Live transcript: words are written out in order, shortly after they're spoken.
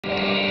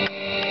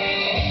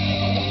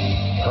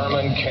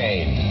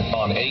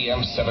on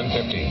AM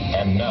 750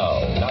 and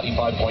now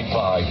 95.5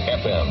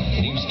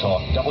 FM News Talk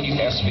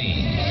WSB.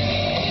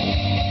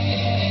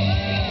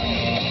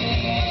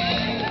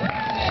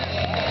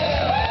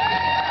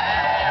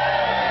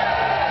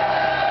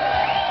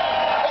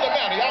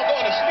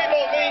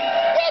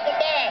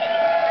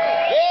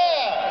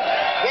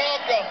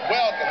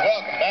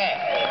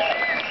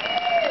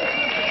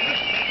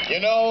 You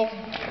know,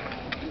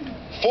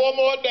 4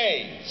 more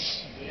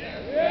days.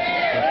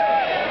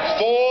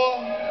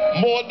 4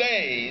 more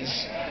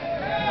days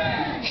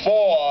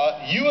for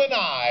you and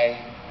I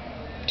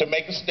to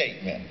make a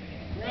statement.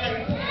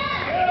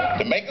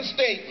 To make a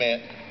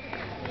statement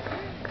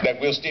that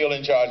we're still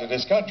in charge of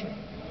this country.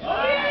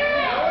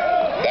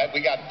 That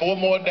we got 4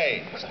 more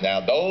days.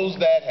 Now, those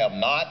that have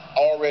not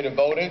already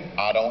voted,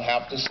 I don't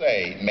have to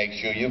say, make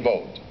sure you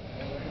vote.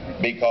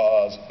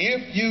 Because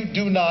if you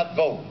do not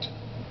vote,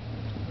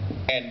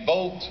 and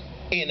vote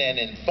in an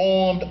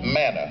informed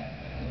manner,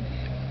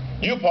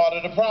 you're part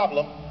of the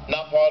problem,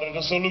 not part of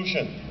the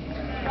solution.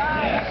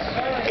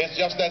 It's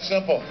just that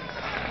simple.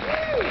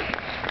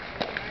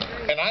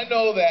 And I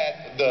know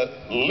that the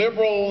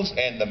liberals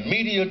and the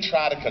media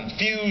try to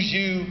confuse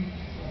you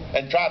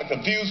and try to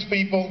confuse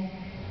people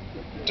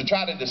to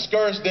try to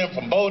discourage them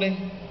from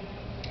voting.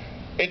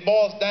 It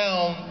boils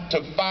down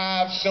to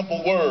 5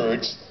 simple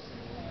words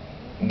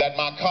that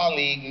my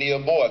colleague Neil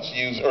Boyce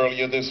used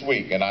earlier this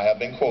week, and I have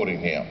been quoting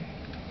him.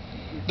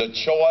 The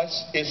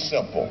choice is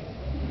simple.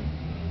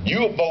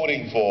 You're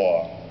voting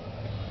for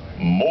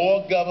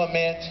more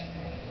government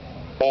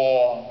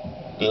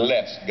or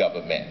less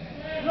government.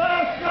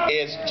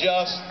 It's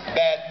just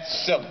that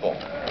simple.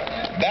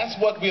 That's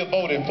what we're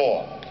voting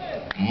for.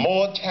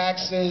 More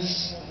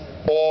taxes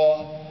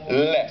or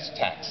less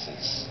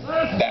taxes.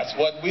 That's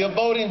what we're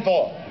voting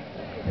for.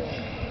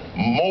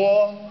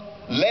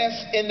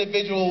 Less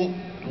individual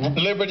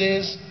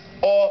liberties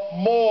or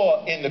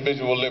more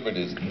individual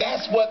liberties.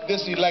 That's what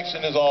this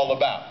election is all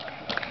about.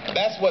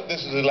 That's what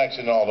this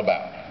election is all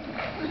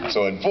about.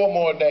 So in 4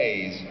 more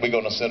days, we're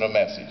going to send a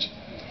message.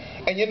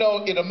 And you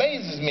know, it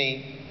amazes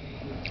me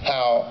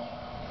how,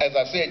 as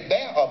I said,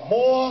 there are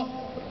more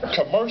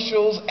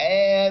commercials,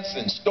 ads,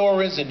 and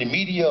stories in the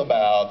media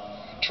about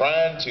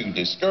trying to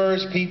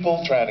discourage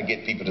people, trying to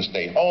get people to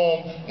stay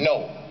home.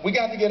 No, we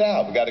got to get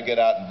out. We got to get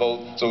out and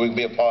vote so we can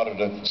be a part of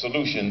the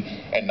solution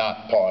and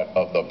not part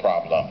of the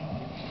problem.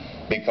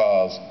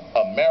 Because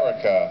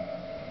America,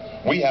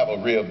 we have a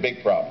real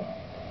big problem.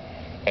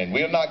 And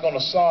we're not going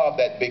to solve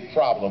that big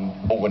problem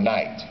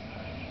overnight.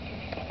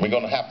 We're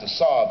going to have to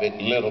solve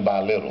it little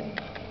by little.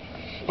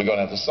 We're going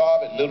to have to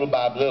solve it little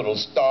by little,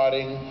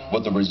 starting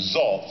with the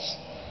results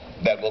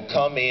that will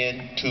come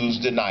in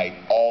Tuesday night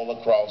all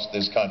across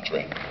this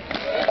country.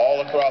 All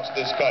across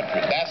this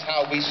country. That's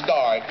how we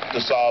start to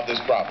solve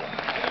this problem.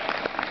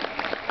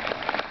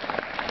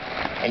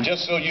 And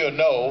just so you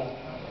know,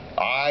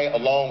 I,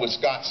 along with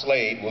Scott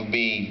Slade, will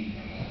be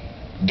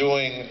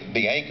doing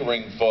the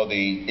anchoring for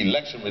the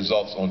election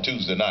results on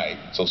Tuesday night.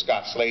 So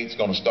Scott Slade's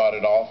going to start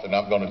it off, and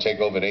I'm going to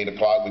take over at 8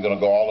 o'clock. We're going to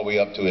go all the way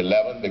up to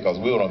 11 because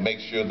we want to make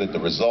sure that the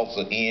results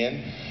are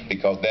in,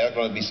 because there are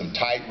going to be some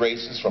tight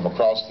races from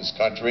across this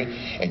country,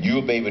 and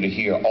you'll be able to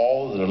hear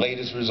all of the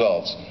latest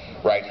results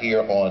right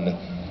here on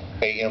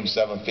AM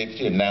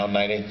 750 and now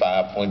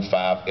 95.5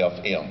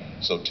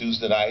 FM. So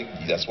Tuesday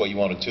night, that's where you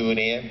want to tune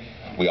in.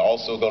 We're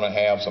also going to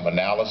have some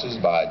analysis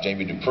by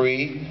Jamie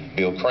Dupree.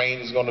 Bill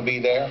Crane is going to be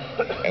there.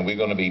 And we're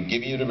going to be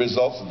giving you the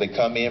results as they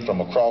come in from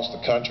across the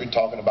country,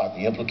 talking about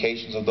the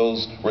implications of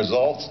those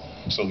results.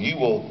 So you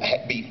will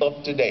be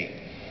up to date.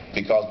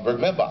 Because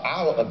remember,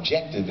 our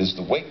objective is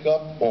to wake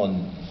up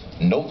on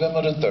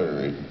November the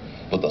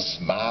 3rd with a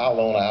smile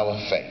on our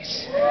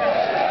face.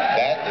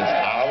 That is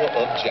our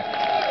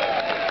objective.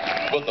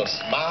 With a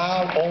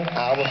smile on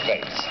our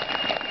face.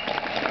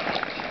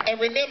 And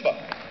remember,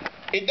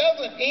 it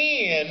doesn't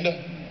end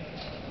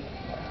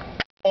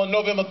on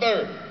November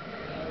 3rd.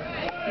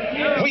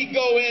 We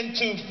go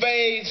into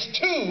phase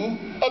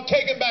 2 of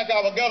taking back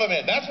our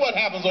government. That's what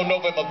happens on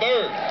November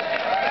 3rd.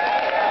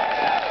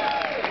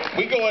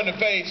 We go into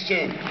phase 2.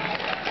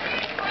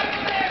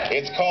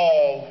 It's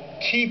called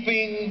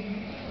keeping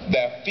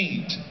their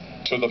feet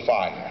to the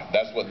fire.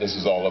 That's what this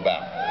is all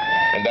about.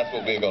 And that's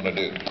what we're going to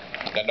do.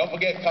 Now, don't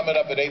forget, coming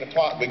up at 8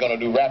 o'clock, we're going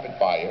to do rapid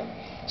fire.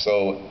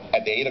 So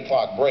at the 8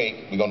 o'clock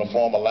break, we're going to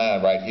form a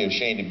line right here.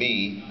 Shaney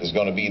B is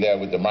going to be there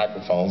with the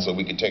microphone so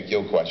we can take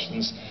your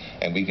questions.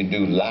 And we can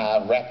do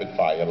live rapid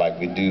fire like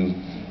we do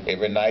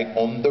every night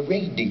on the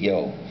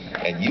radio.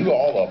 And you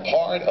all are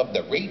part of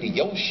the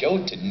radio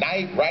show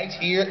tonight right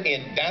here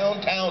in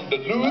downtown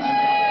Duluth.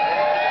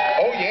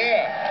 Oh,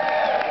 yeah.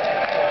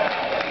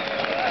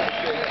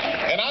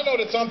 And I know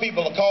that some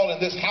people are calling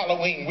this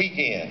Halloween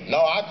weekend. No,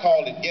 I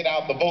call it Get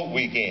Out the Vote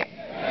weekend.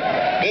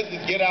 This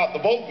is Get Out the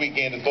Vote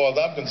weekend as far as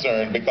I'm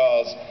concerned,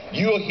 because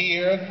you're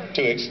here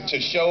to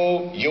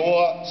show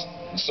your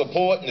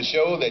support and to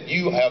show that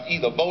you have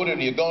either voted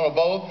or you're going to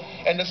vote,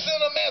 and to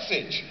send a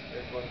message.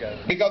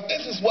 Because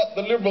this is what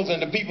the liberals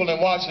and the people in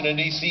Washington,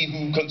 D.C.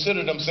 who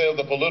consider themselves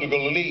the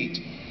political elite,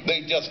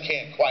 they just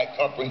can't quite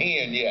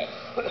comprehend yet.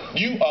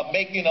 You are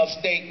making a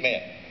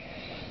statement.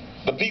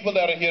 The people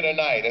that are here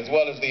tonight, as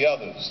well as the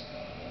others.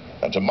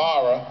 And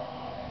tomorrow,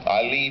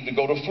 I leave to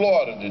go to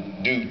Florida to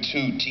do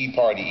 2 Tea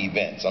Party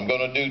events. I'm going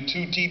to do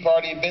 2 Tea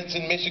Party events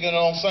in Michigan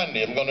on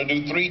Sunday. I'm going to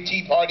do 3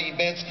 Tea Party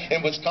events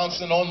in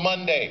Wisconsin on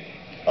Monday.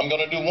 I'm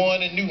going to do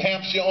 1 in New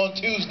Hampshire on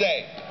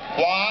Tuesday.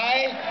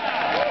 Why?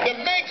 To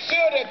make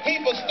sure that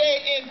people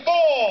stay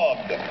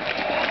informed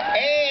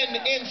and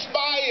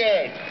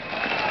inspired.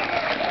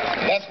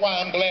 That's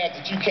why I'm glad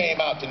that you came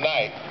out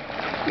tonight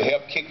to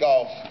help kick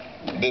off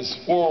this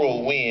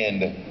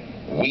whirlwind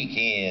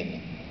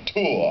weekend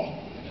tour.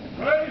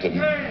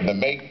 To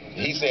make,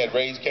 he said,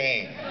 raise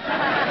Cain.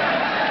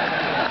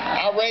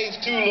 I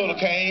raised 2 little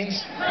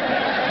Cains.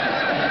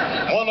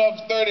 One of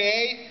them's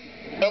 38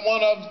 and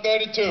one of them's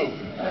 32.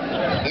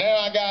 Now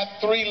I got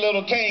 3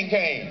 little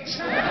Cains.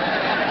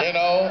 You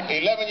know,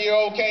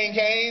 11-year-old Cain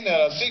and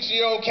a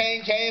 6-year-old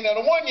Cain and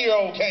a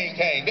 1-year-old Cain.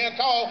 They're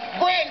called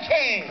Grand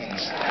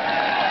Cains.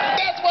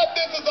 That's what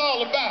this is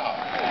all about.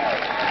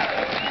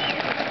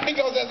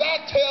 Because as I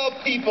tell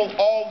people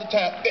all the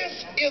time,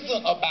 this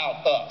isn't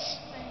about us.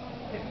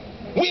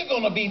 We're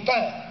going to be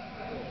fine.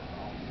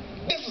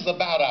 This is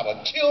about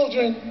our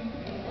children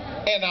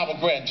and our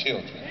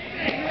grandchildren.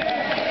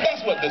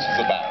 That's what this is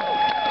about.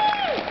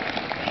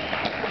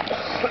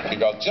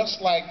 Because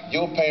just like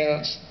your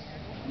parents,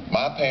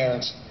 my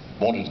parents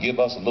wanted to give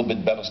us a little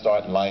bit better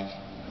start in life,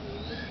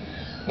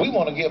 we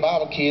want to give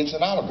our kids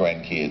and our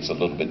grandkids a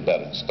little bit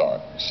better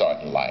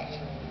start in life.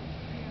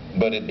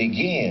 But it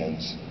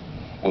begins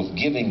with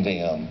giving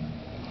them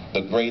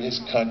the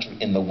greatest country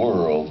in the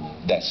world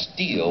that's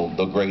still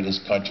the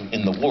greatest country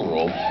in the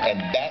world, and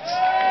that's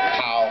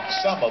how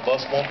some of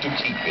us want to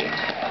keep it.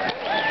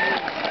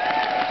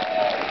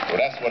 So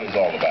that's what it's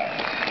all about.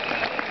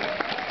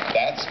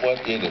 That's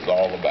what it is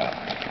all about.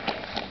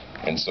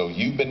 And so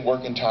you've been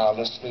working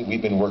tirelessly,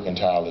 we've been working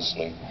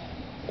tirelessly,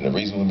 and the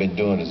reason we've been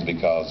doing it is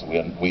because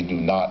we do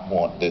not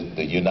want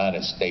the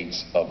United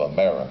States of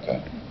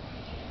America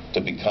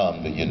to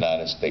become the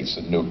United States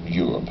of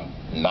Europe.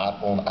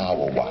 Not on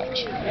our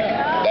watch.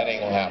 That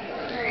ain't gonna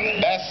happen.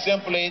 That's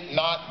simply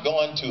not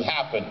going to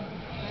happen.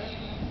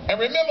 And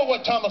remember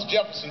what Thomas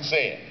Jefferson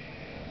said.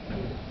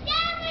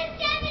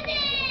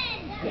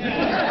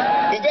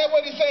 Is that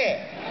what he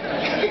said?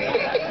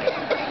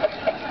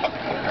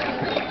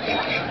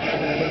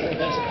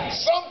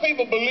 Some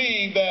people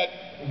believe that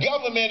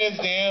government is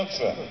the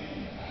answer.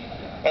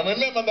 And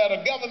remember that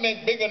a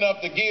government big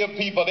enough to give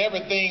people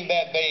everything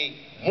that they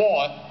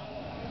want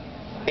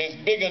is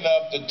big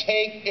enough to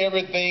take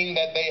everything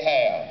that they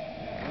have.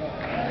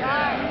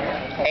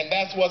 And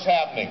that's what's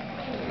happening.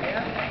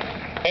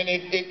 And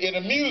it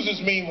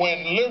amuses me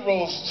when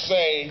liberals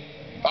say,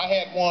 I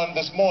had one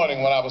this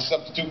morning when I was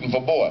substituting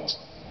for boards,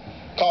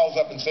 calls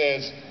up and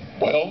says,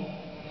 well,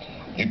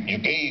 you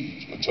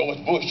gave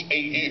George Bush 8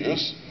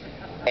 years,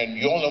 and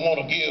you only want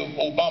to give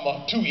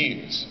Obama 2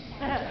 years.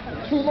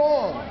 Too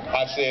long.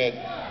 I said,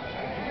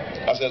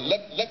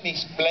 let me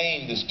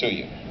explain this to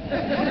you.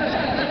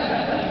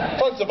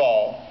 First of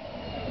all,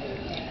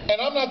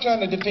 and I'm not trying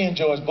to defend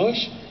George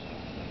Bush.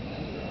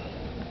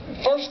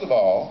 First of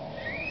all,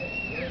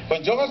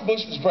 when George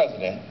Bush was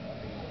president,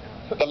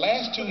 the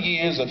last 2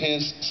 years of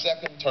his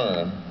second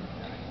term,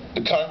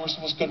 the Congress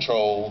was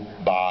controlled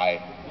by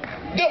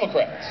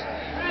Democrats.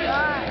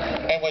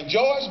 And when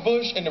George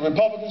Bush and the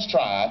Republicans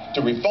tried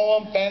to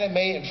reform Fannie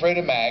Mae and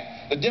Freddie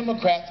Mac, the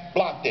Democrats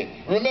blocked it.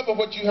 Remember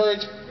what you heard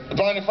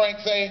Barney Frank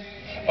say?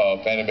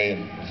 Fannie Mae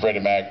and Freddie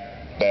Mac,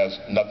 there's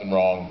nothing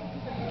wrong.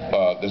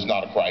 There's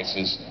not a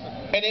crisis.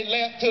 And it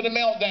led to the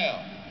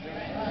meltdown.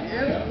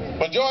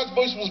 When George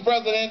Bush was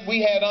president,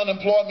 we had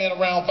unemployment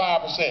around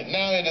 5%.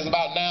 Now it is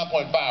about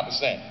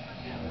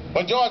 9.5%.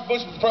 When George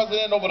Bush was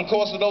president, over the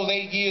course of those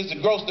 8 years, the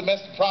gross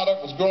domestic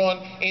product was growing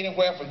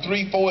anywhere from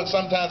 3, 4, and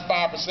sometimes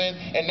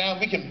 5%, and now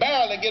we can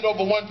barely get over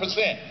 1%.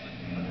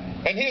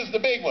 And here's the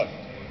big one.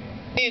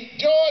 In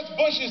George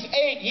Bush's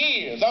 8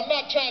 years, I'm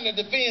not trying to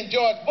defend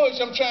George Bush,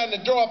 I'm trying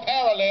to draw a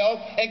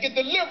parallel and get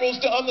the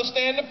liberals to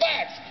understand the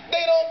facts.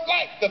 They don't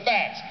like the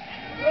facts.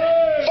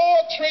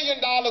 $4 trillion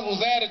was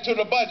added to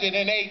the budget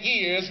in 8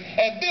 years,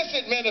 and this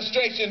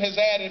administration has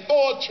added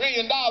 $4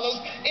 trillion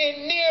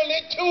in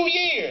nearly 2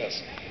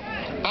 years.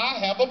 I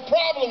have a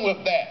problem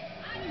with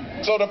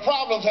that. So the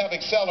problems have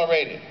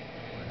accelerated.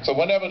 So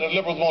whenever the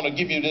liberals want to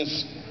give you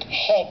this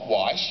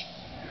hogwash,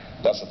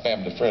 that's a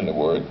family-friendly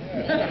word.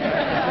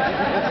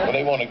 When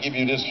they want to give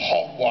you this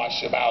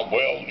hogwash about,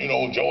 well, you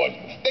know, George,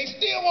 they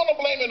still want to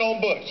blame it on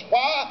Bush.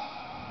 Why?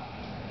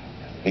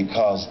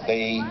 Because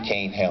they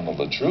can't handle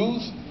the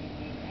truth,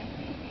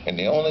 and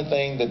the only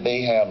thing that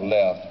they have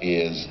left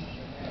is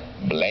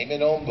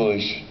blaming on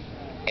Bush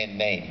and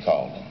name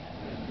calling.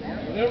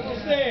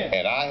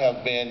 And I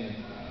have been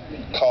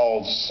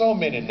called so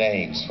many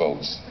names,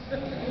 folks,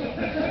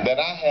 that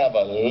I have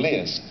a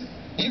list.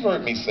 You've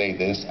heard me say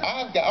this.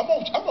 I'm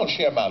going to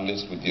share my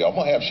list with you. I'm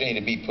going to have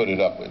Shane B put it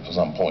up at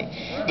some point.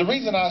 The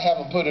reason I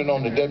haven't put it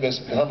on the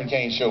Herman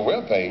Cain Show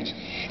webpage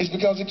is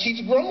because it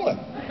keeps growing.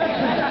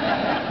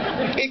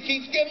 It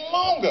keeps getting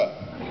longer.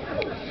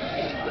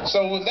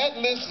 So that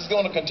list is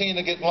going to continue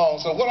to get long.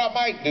 So what I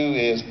might do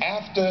is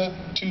after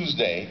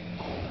Tuesday,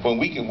 when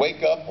we can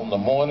wake up on the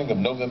morning of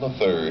November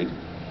 3rd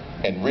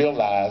and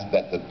realize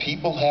that the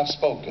people have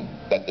spoken,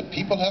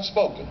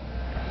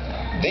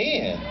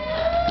 then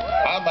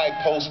I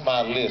might post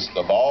my list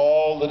of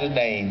all of the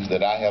names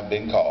that I have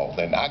been called.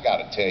 And I got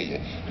to tell you,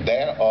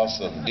 there are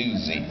some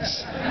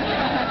doozies.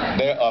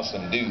 There are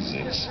some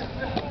doozies.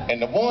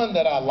 And the one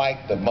that I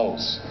liked the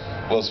most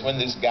was when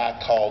this guy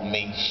called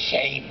me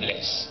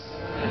shameless.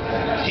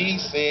 He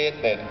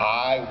said that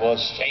I was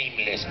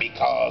shameless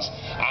because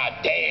I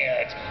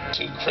dared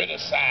to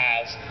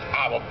criticize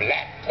our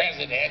black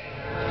president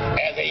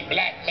as a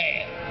black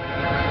man.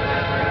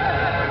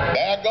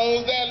 There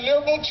goes that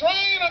liberal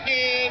train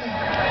again.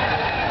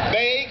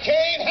 They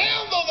can't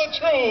handle the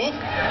truth,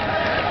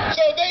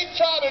 so they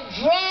try to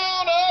drown